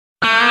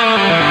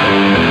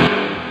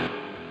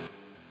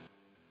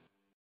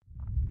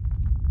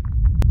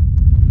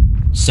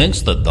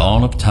Since the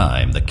dawn of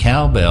time, the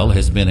cowbell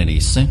has been an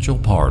essential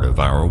part of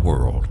our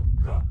world.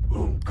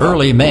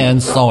 Early man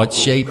saw its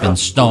shape in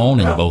stone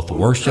and both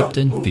worshipped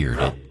and feared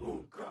it.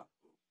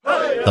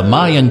 The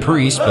Mayan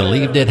priests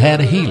believed it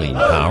had healing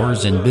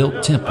powers and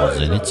built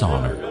temples in its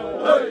honor.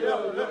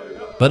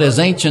 But as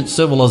ancient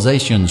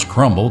civilizations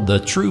crumbled, the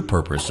true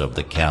purpose of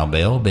the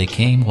cowbell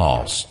became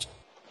lost.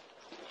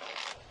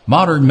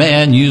 Modern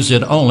man used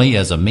it only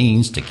as a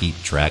means to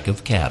keep track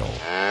of cattle.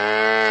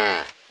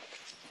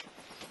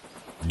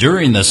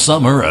 During the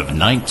summer of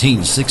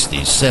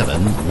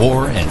 1967,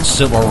 war and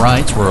civil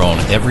rights were on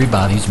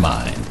everybody's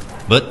mind.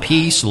 But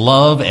peace,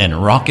 love,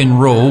 and rock and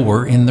roll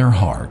were in their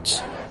hearts.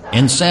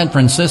 In San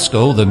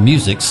Francisco, the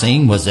music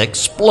scene was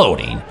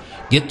exploding.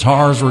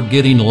 Guitars were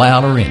getting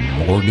louder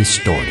and more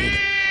distorted.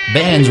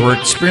 Bands were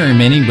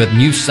experimenting with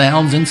new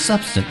sounds and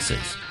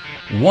substances.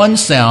 One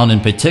sound in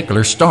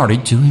particular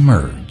started to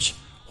emerge.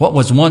 What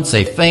was once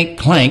a faint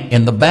clank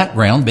in the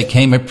background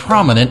became a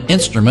prominent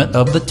instrument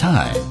of the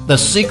time. The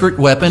secret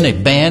weapon a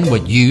band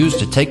would use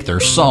to take their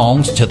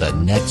songs to the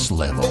next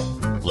level.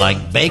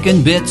 Like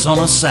bacon bits on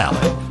a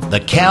salad, the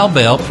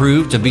cowbell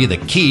proved to be the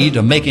key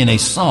to making a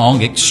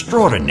song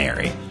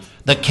extraordinary.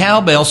 The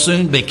cowbell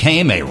soon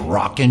became a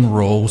rock and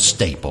roll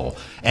staple,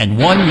 and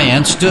one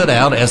man stood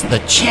out as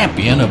the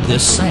champion of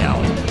this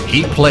sound.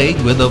 He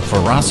played with the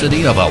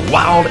ferocity of a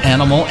wild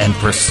animal and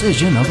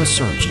precision of a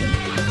surgeon,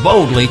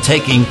 boldly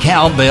taking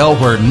cowbell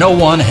where no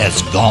one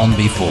has gone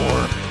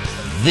before.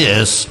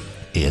 This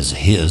is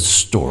his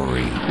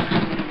story.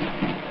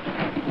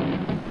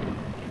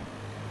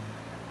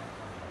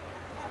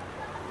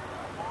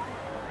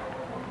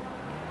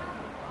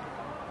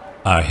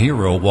 Our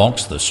hero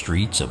walks the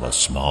streets of a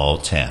small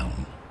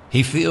town.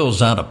 He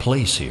feels out of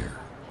place here.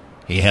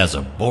 He has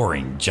a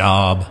boring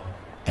job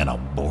and a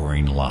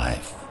boring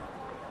life.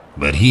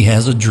 But he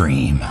has a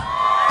dream,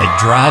 a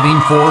driving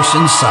force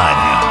inside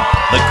him.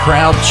 The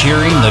crowd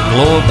cheering, the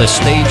glow of the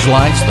stage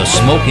lights, the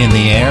smoke in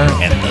the air,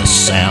 and the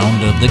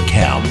sound of the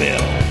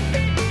cowbell.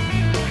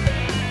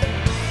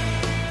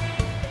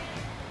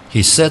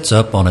 He sets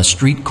up on a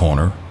street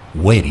corner,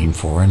 waiting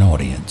for an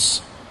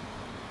audience.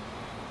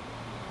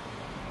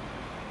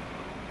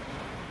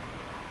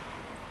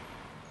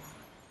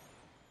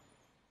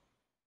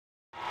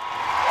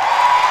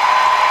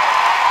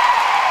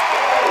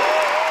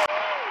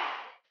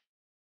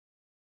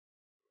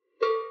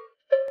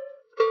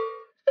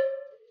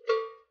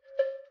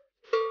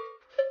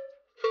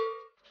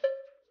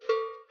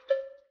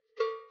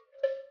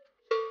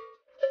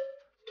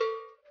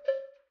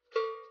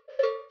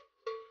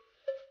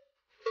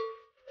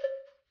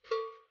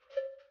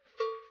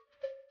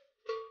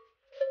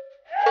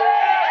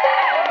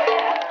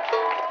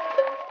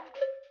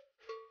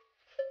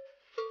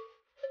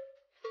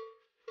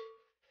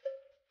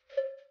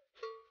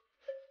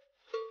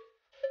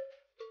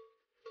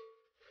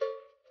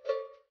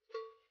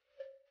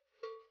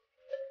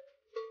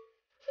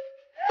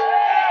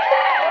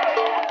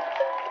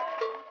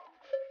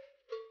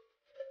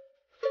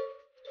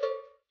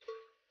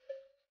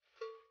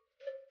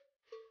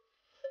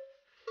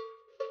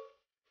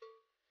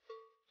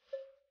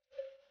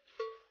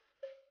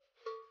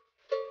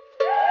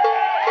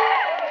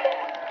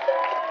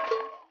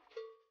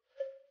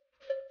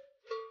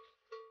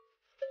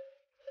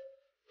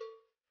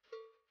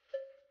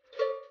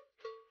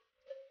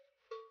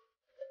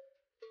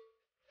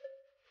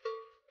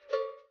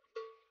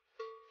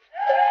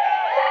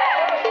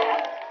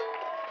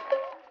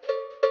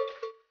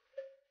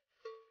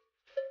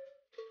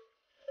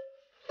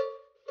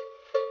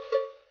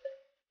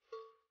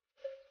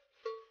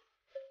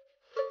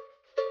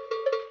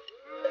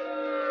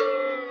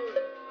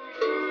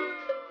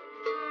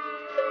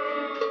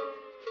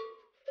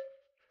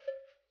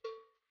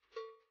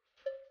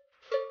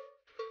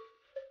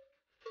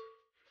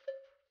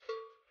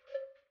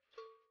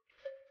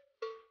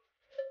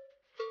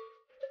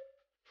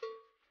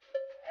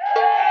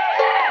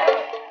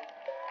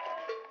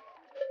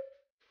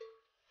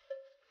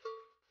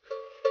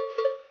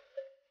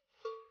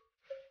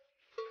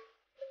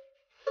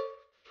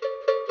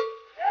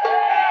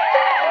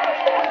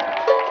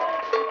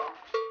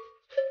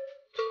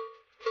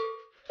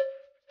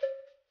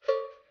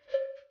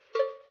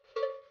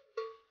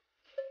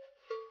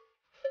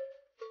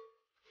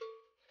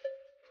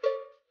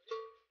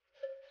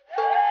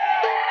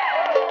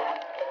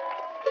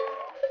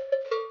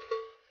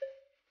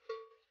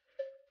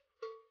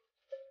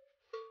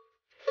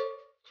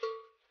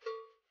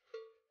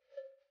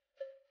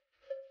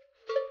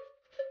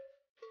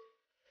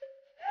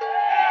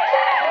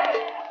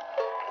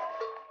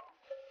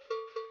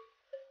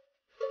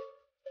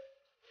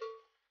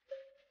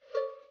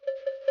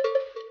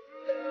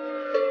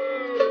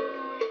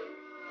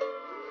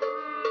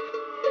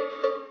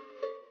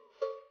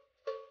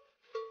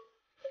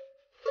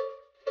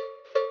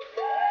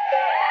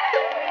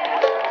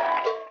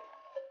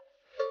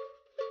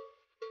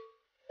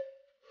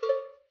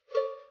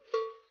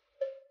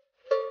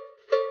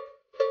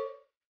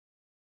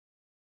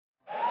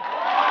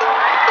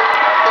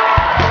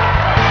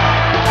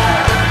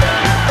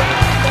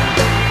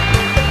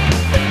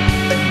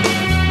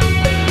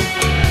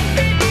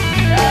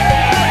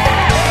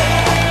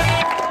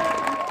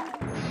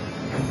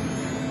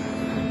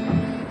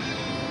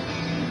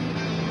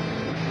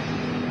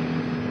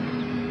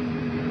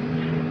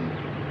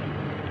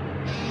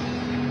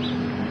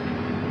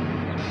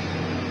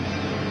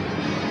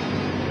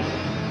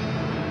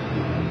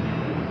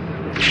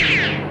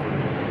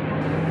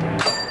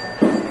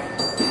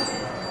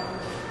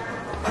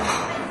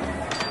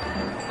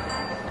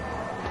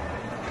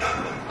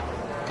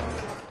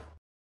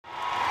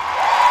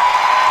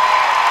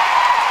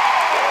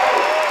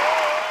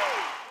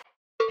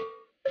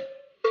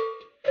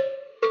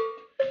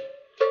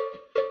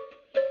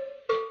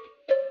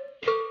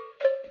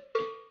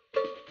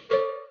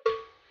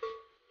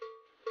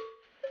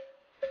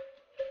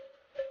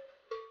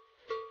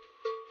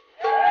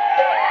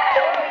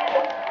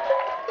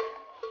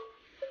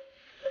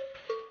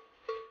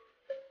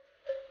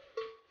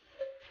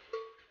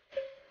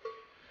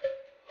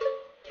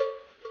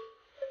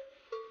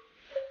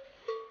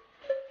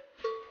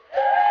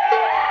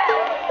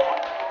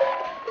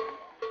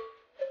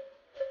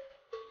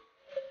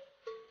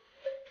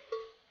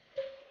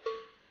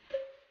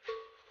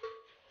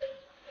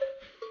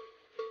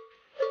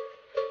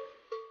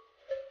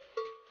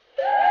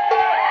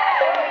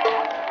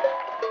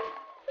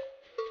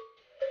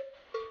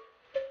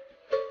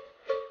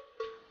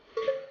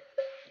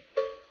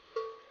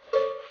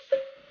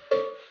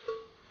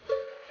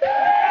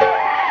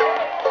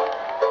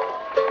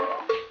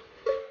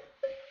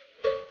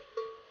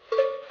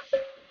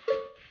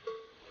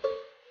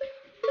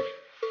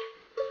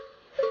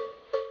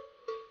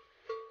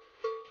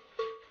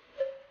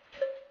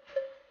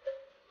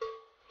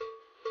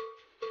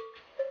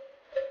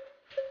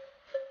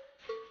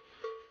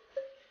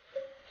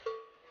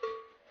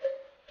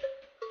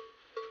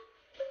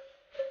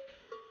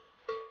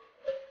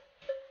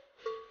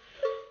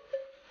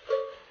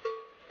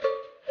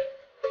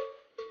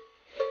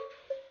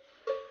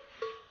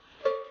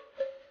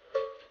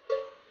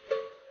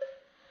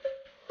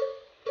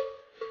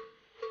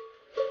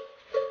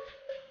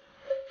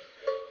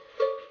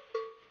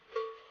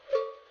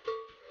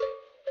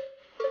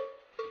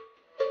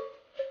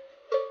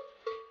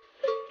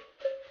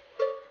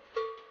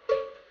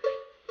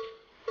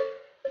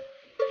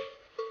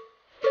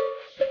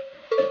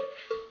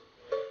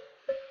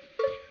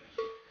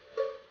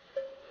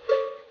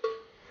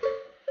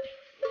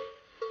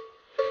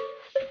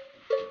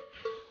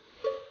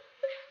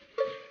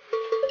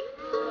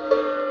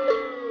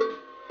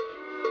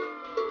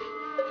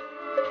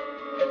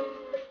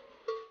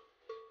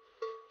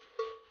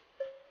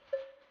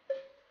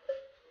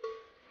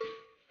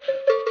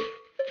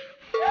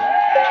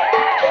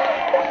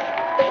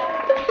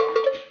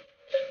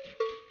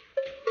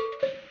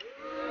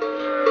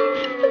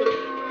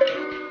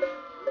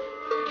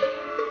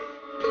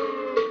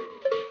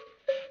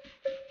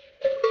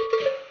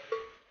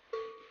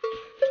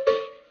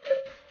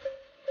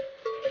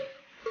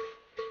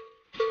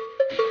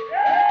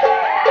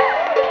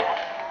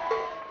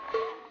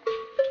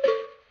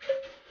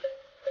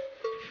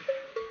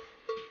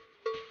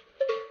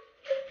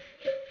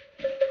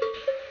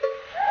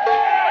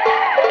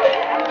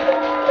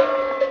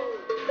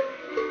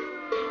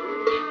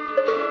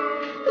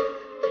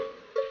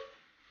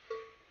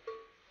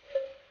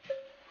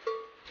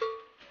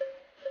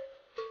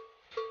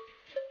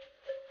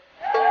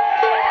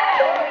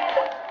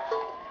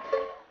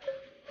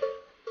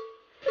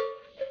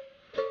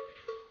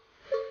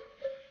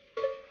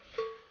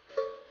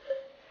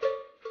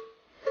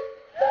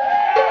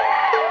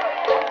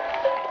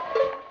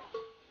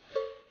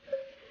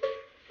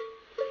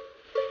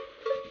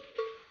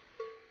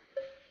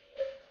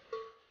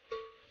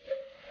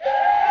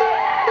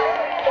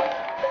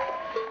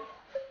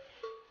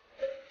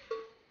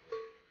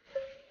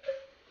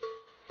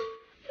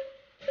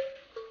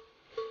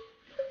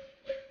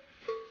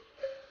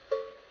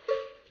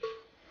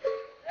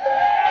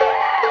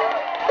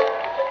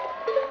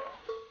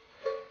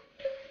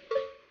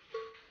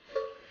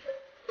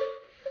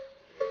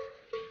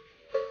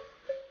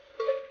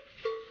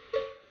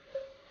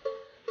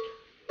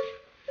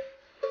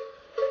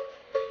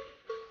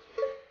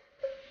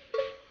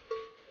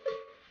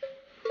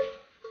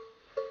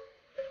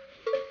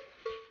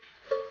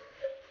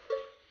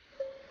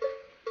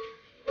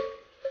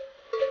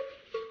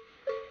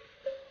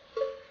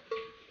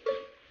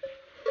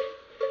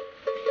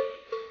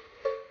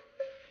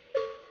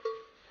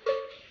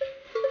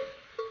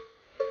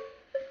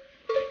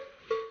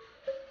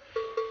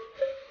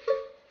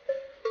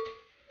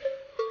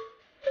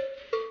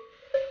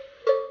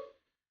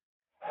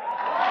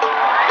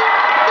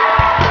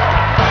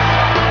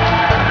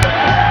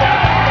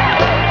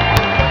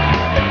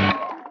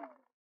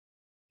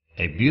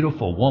 A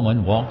beautiful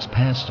woman walks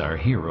past our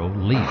hero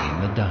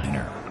leaving the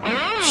diner.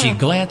 She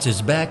glances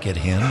back at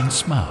him and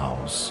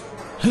smiles.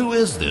 Who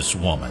is this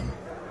woman?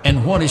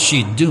 And what is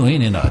she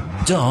doing in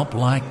a dump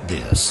like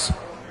this?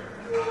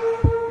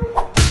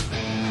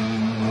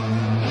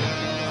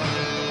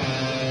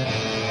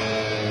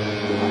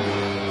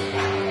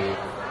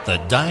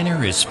 The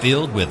diner is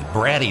filled with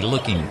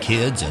bratty-looking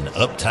kids and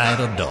uptight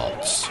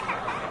adults.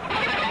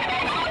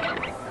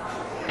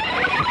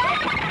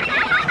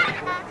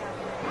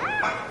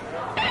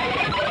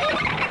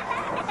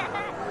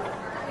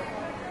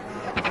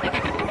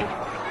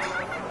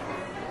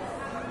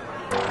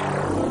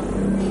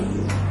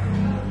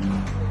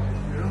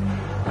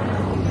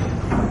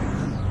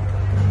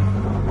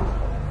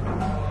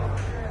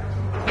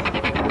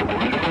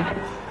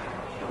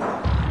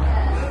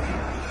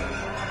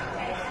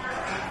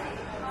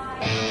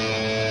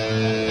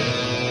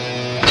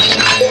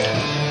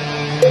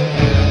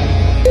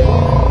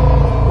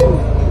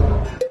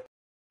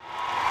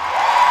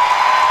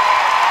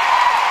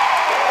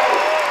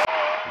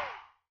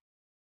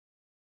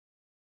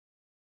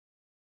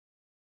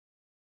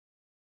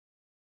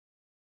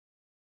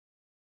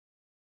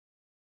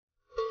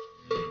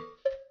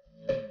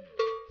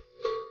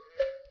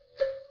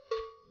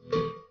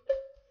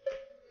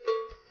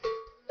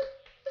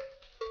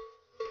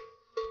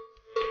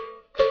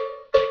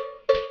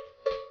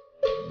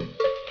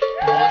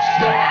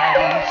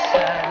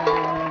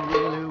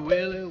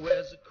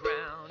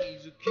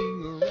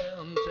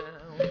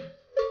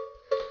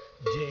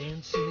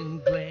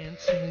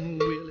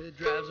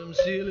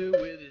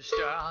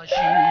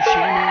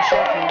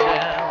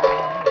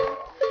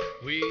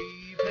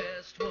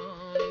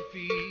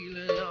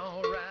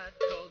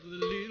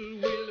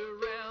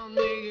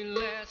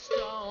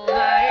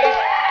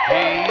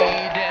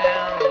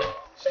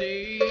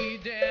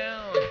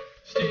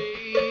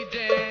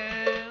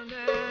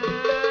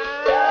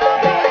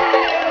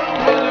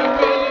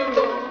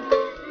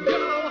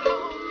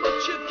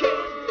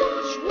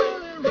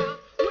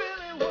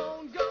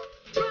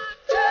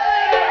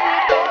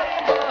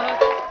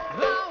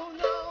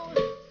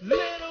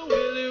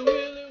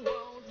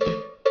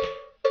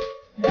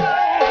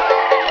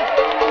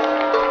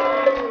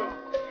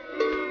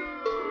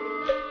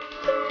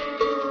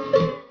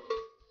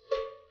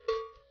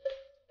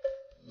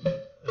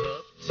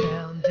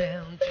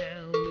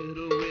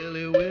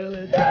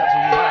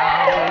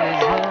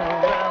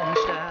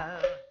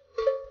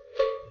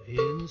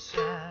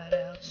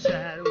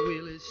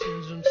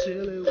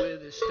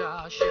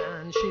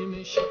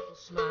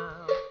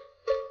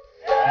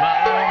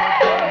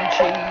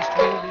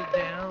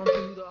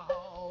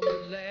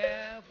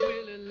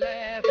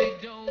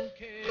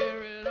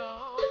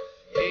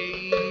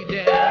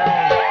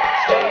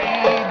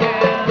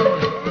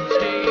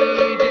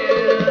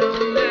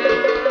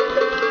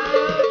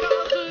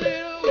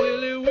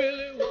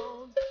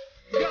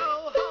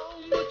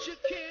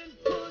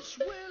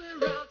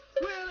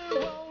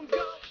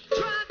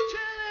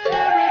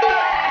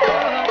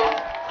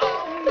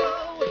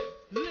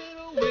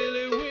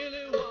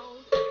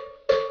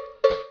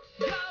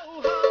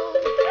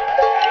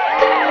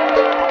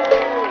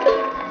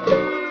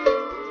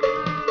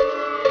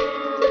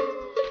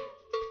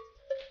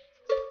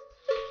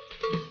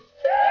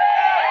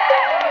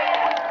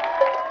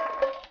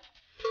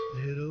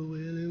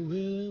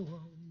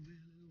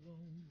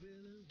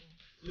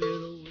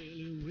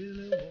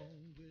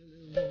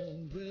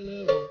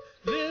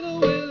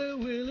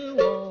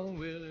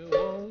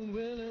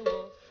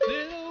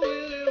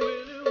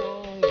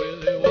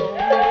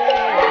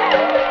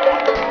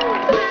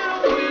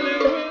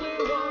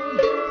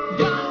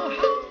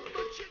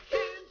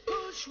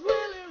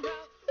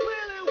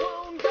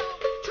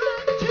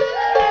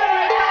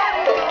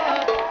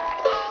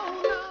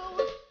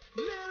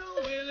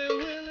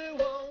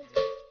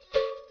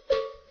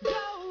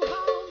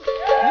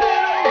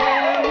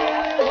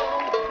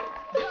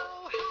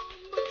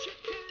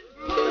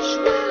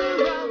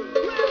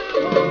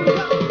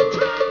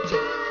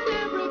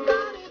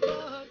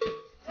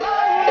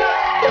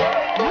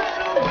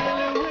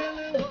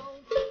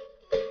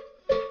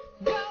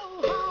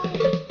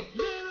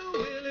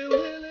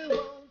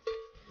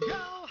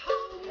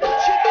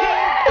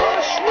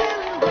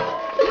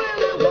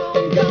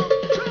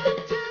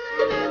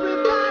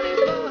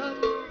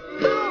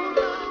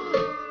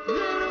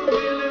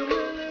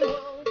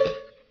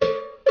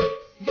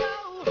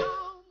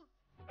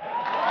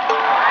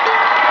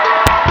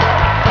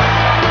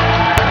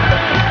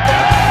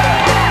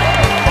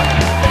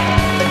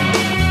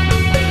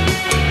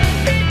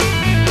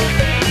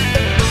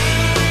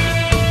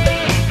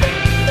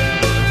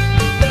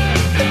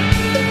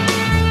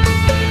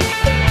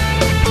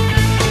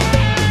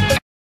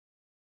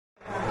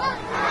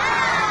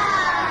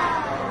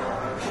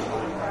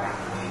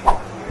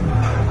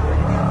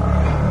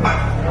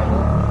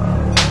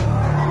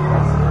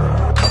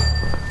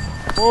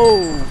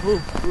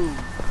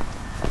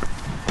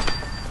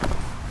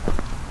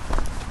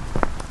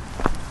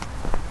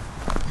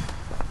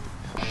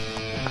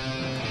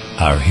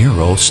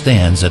 Hero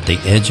stands at the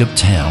edge of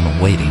town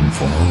waiting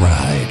for a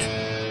ride.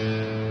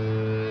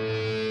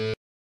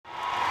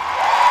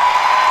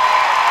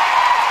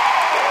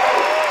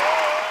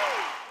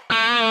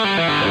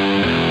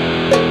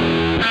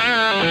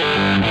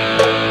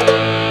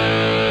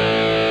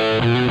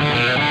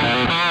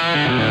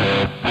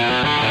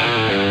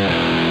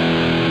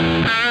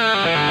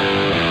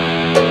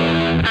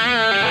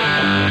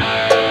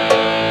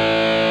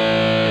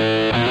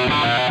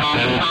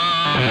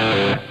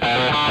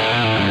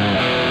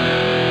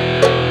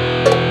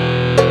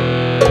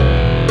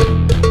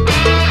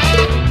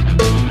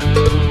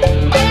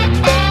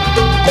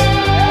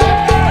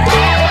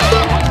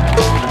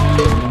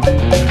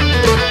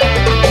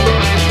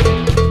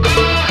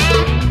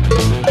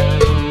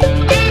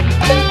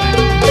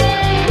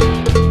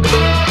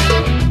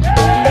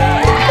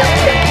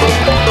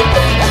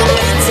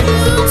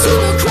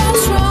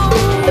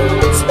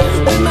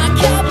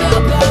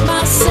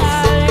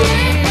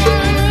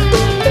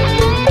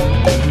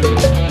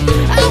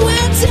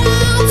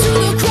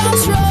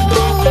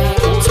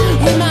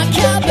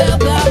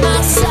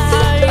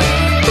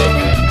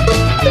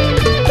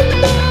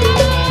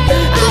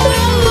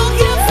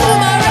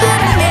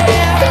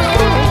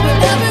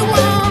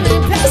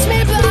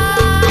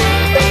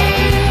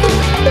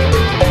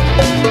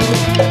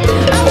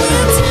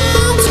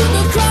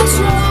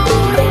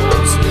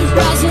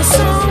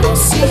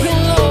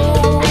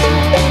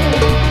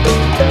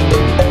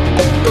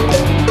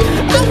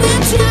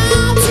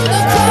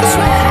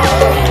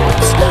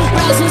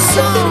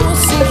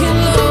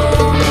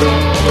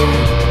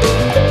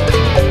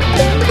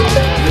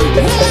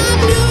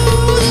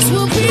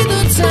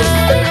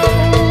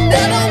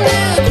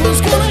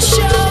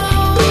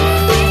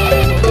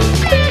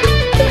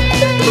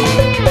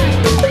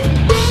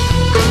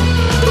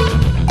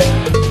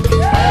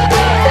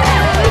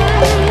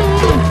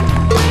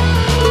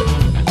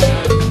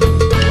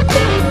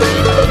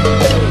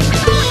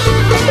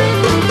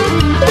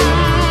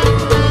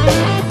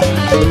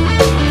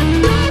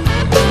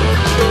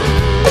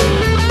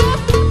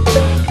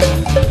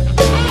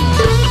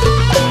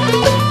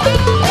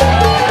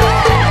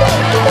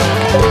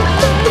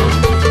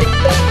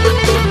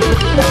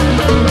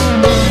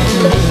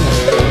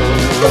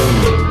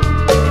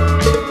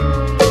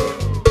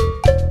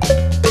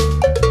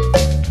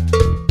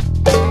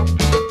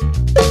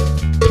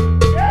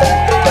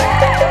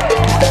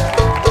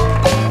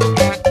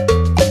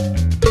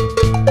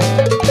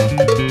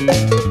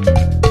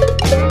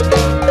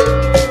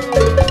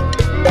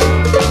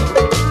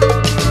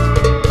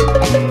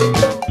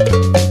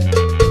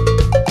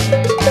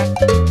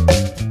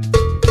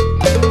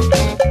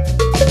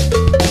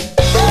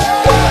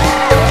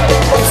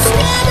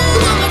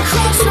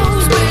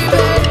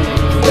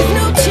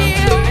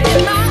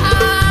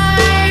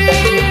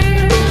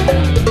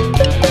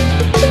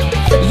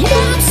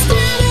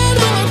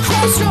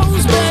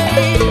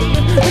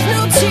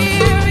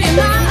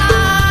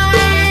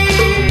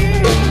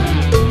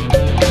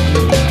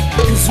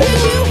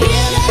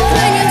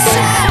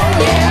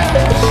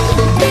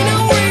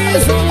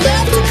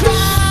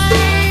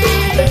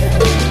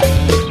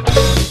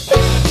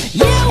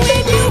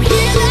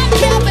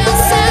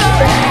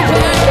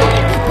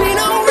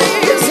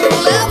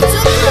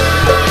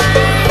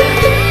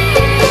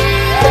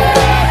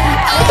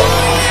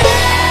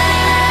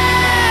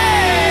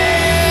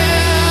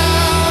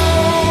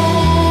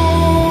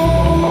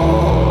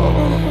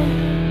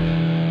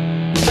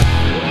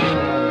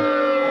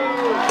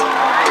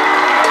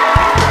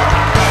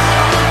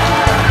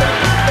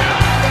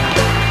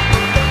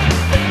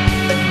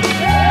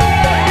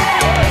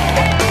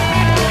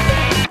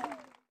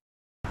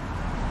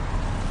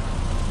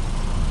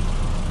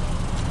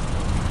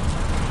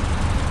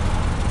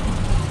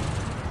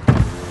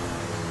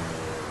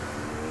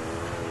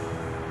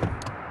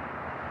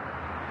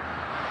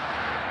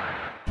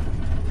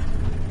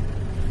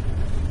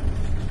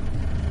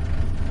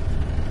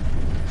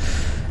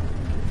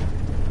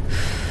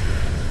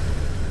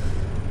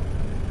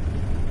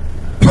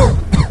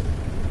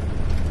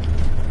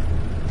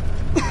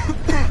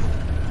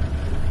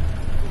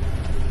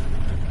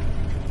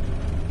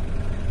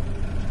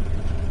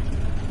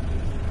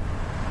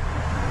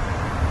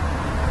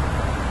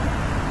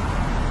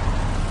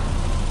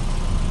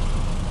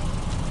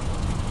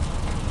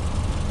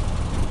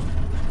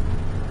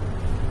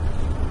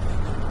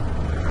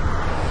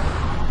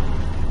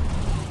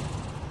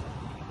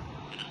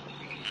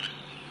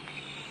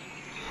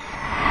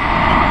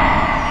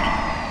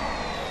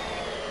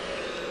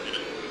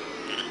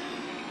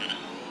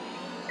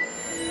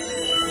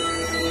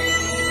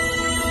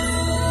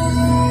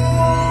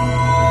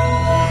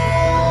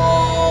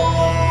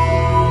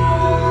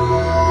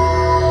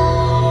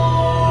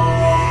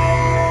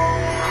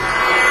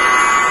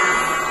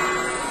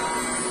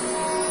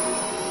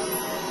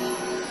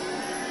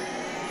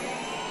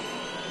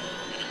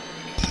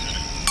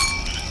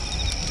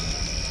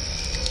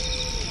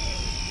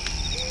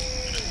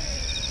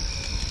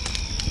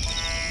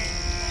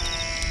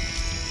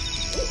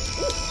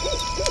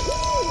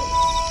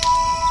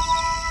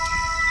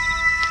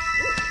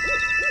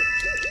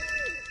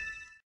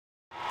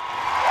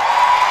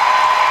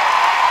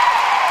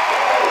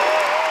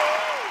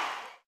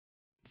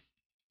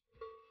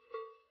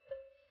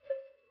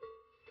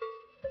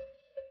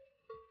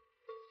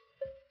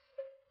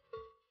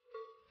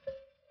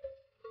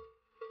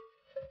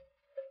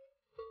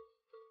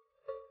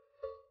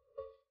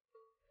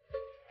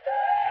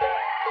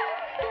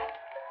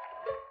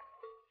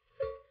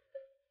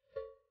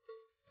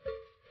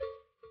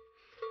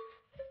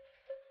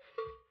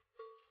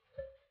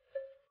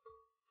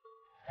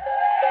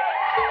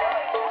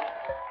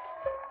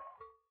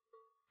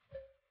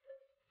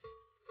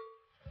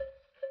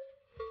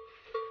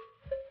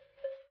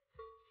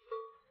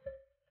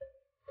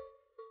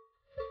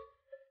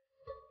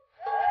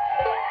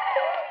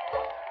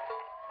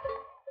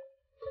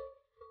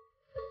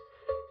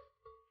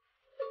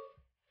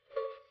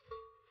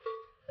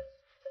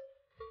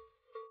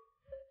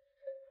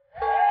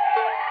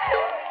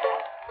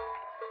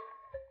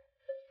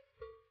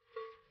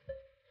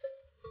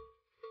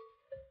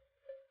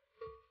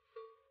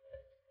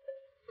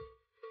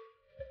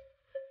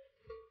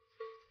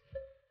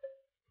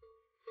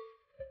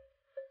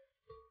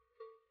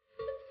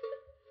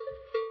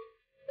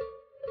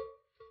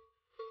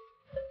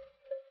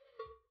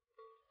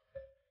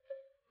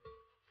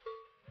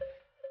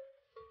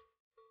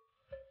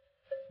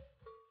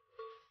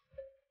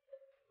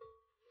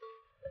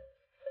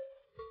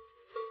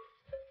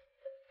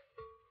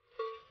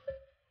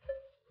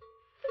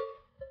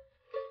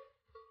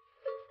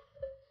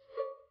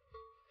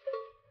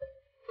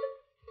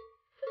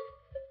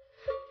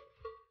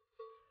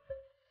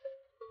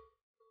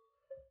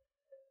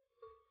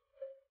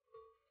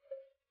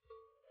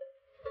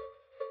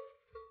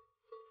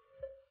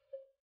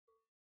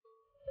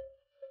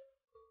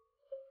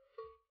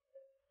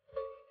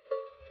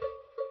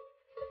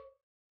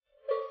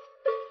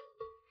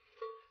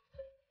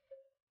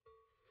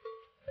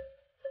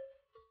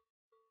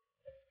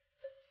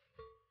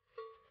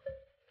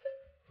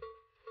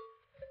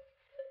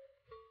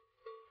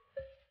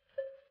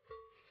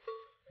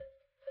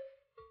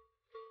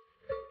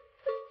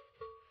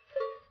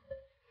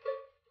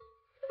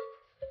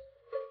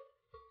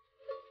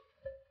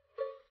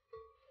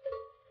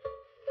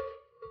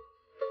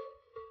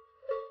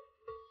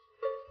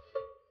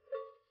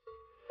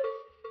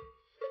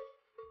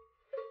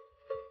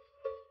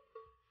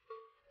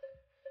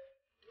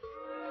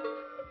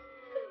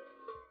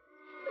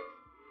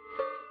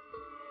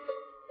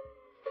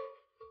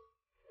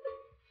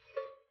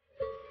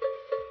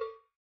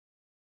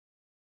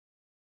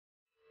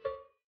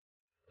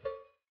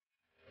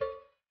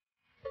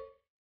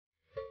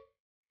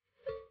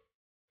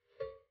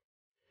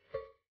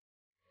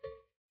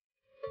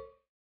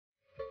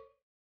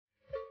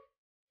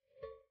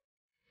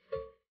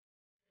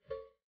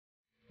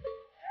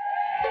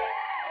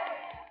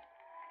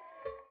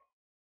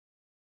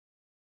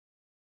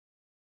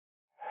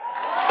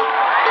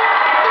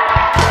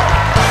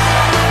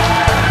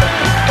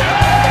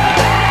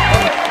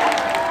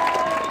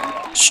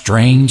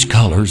 Strange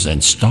colors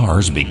and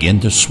stars begin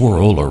to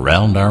swirl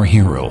around our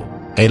hero.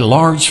 A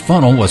large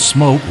funnel of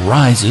smoke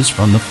rises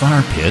from the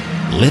fire pit,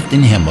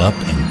 lifting him up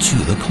into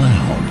the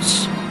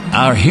clouds.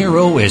 Our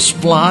hero is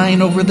flying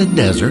over the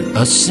desert,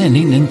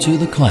 ascending into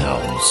the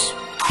clouds.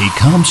 He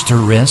comes to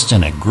rest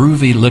in a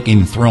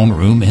groovy-looking throne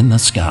room in the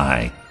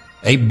sky.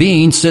 A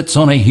being sits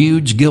on a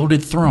huge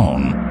gilded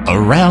throne.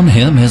 Around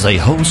him is a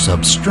host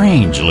of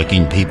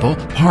strange-looking people,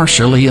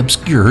 partially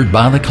obscured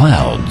by the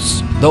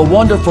clouds. The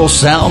wonderful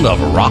sound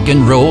of rock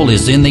and roll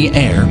is in the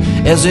air,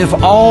 as if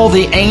all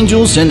the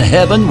angels in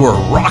heaven were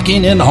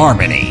rocking in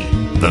harmony.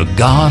 The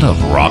god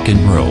of rock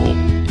and roll.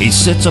 He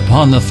sits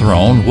upon the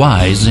throne,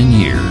 wise in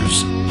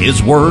years.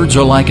 His words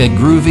are like a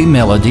groovy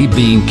melody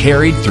being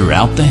carried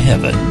throughout the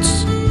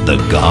heavens. The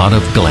god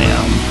of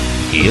glam.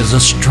 He is a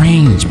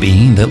strange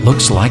being that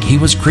looks like he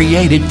was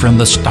created from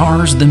the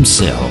stars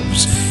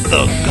themselves.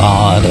 The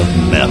god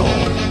of metal.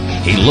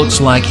 He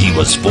looks like he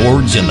was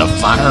forged in the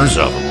fires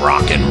of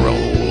rock and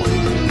roll.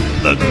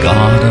 The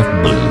god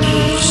of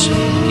blues.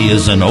 He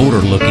is an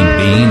older-looking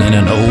being in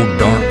an old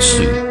dark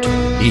suit.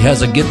 He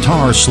has a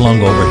guitar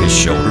slung over his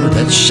shoulder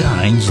that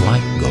shines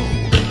like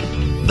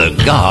gold.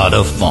 The god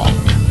of funk.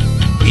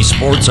 He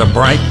sports a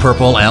bright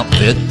purple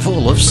outfit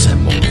full of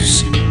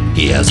cymbals.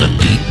 He has a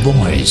deep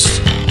voice,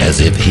 as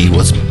if he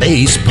was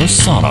bass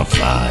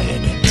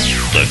personified.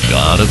 The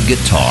god of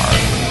guitar.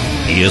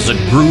 He is a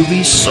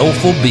groovy,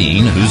 soulful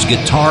being whose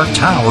guitar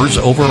towers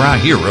over our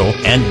hero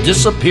and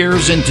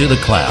disappears into the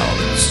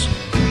clouds.